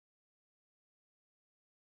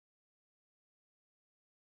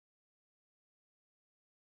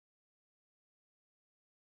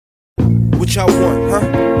what y'all want, huh?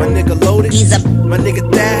 My nigga loaded, my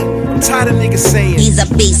nigga dad. I'm tired of niggas saying he's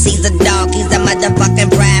a beast, he's a dog, he's a motherfucking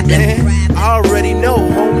problem. Man, I already know,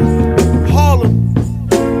 homie. Harlem,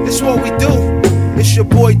 this is what we do. It's your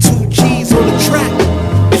boy 2G's on the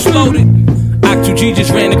track. It's loaded. Ock2G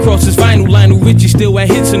just ran across his vinyl. Lionel Richie still at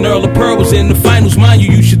hits, and Earl of Pearl was in the finals. Mind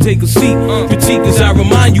you, you should take a seat. Critique as I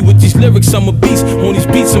remind you with these lyrics, I'm a beast. On these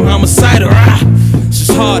beats, I'm homicidal. This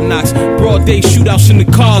is hard knocks, broad day shootouts in the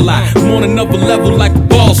car lot. I'm on another level like a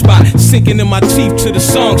ball spot, sinking in my teeth till the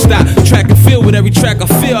song stop. Track and field with every track I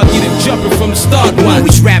feel, I get it jumping from the start.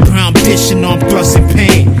 Always rap around dishing on thrusting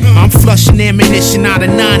pain. I'm flushing ammunition out of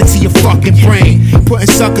 9 into your fucking brain, putting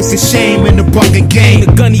suckers to shame in the bucket game.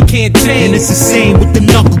 The gun he can't tame, and it's the same with the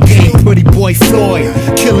knuckle game. Pretty boy Floyd,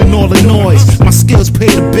 killing all the noise. My skills pay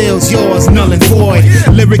the bills, yours null and void.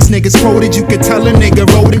 Lyrics niggas quoted, you can tell a nigga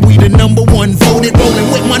wrote it. We the #1 voted,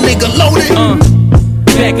 rolling with my nigga loaded.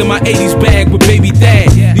 Back in my 80s bag with baby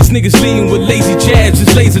dad. These niggas leading with lazy jabs,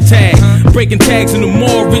 it's laser tag. Breaking tags in the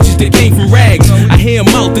mall, riches that came from rags. I hear him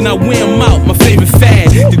out, then I wear him out, my favorite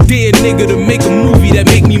fad. The dead nigga to make a movie that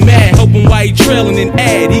make me mad. Hoping while he trailing an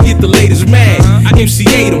ad, he get the latest mad. I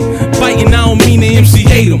MC8 him, biting, I don't mean to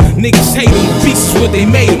MC8 him. Niggas hate him, beasts is what they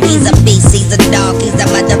made him. He's a beast, he's a dog, he's a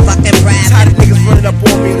motherfucking problem. Tired of niggas running up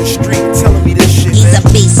on me on the street telling me this shit. He's a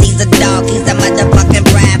beast, he's a dog, he's a motherfucking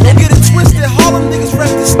problem. Don't get it twisted, Harlem niggas rap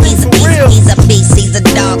this thing for real. He's a beast, he's a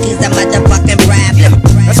dog, he's a motherfucking problem.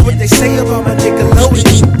 That's what they say about my nigga loaded.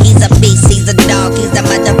 He's a beast, he's a dog, he's a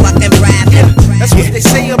motherfucking problem. That's what they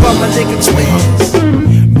say about my nigga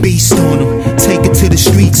Twins. Beast on them, take it to the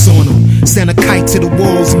streets on them. Send a kite to the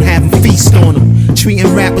walls, I'm having feast on them.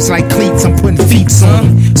 Treating rappers like cleats, I'm putting feats on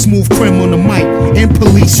them. Smooth criminal on the mic, and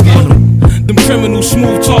police on them. Them criminal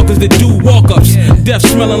smooth talkers that do walk-ups. Death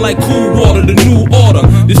smelling like cool water, the new order.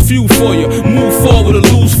 This few for you, move forward or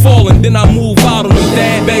lose falling. Then I move out on them,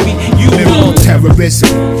 dad, baby, you Mirror terrorism,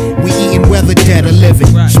 we eating whether dead or living.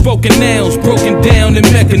 Spoken nouns, broken down in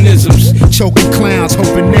mechanisms. Choking clowns,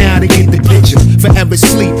 hoping now to get the picture. Forever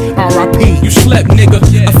sleep, R.I.P. You slept, nigga.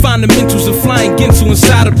 I find the mentals of flying Ginsu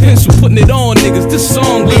inside a pencil. Putting it on, niggas, this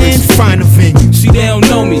song lyrics. And find a venue. See, they don't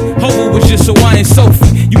know me. Hobo was just Hawaiian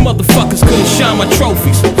Sophie. You motherfuckers couldn't shine my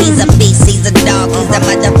trophies. He's a beast, he's a dog, he's a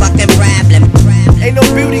motherfucking problem. Ain't no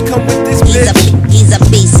beauty come with this bitch. He's a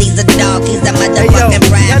beast, he's a dog, he's a motherfucking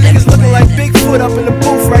problem. Y'all niggas looking like Bigfoot up in the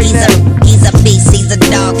booth right now. He's a beast, he's a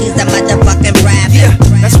dog, he's a motherfucking problem. Yeah,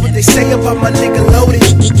 that's what they say about my nigga loaded.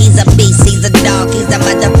 He's a beast, he's a dog, he's a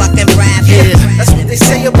motherfucking problem. Yeah, that's what they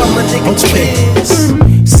say about my nigga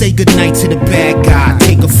Twins. Say goodnight to the bad guy,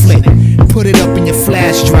 take a flick. Put it up in your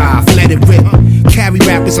flash drive, let it rip. Carry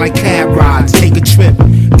rappers like cab rides, take a trip.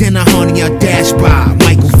 Then I honey, I dash by.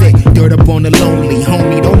 Michael Vick, dirt up on the lonely.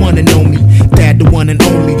 Homie, don't wanna know me. Dad, the one and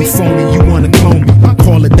only. The phony, you wanna clone me.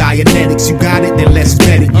 Call it Dianetics, you got it, then let's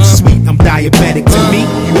bet it. You sweet, I'm diabetic. To me,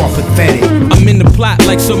 you are pathetic. I'm in the plot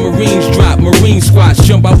like some Marines drop. Marine squats,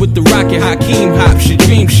 jump out with the rocket. Hakeem hops, your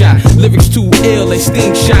dream shot. Lyrics too ill, they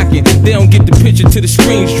sting shocking. They don't get the picture till the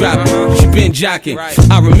screens drop. She been jocking.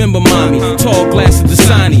 I remember mommy, tall glasses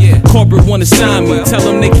Dasani. Corporate wanna sign me, tell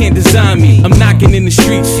them they can't design me. I'm knocking in the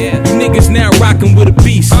streets. You niggas now rocking with a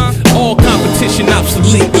beast. All competition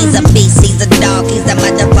obsolete. He's a beast, he's a dog, he's a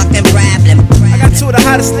motherfucking problem. I got two of the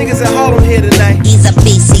hottest niggas in Harlem here tonight. He's a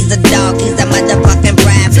beast, he's a dog, he's a motherfucking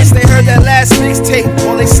problem. Since they heard that last mixtape,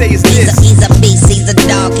 all they say is this. He's a beast, he's a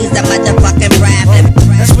dog, he's a motherfucking problem.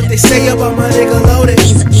 That's what they say about my nigga loaded.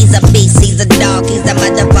 He's a beast, he's a dog, he's a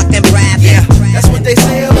motherfucking problem. Yeah, that's what they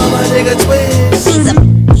say about my nigga Twins.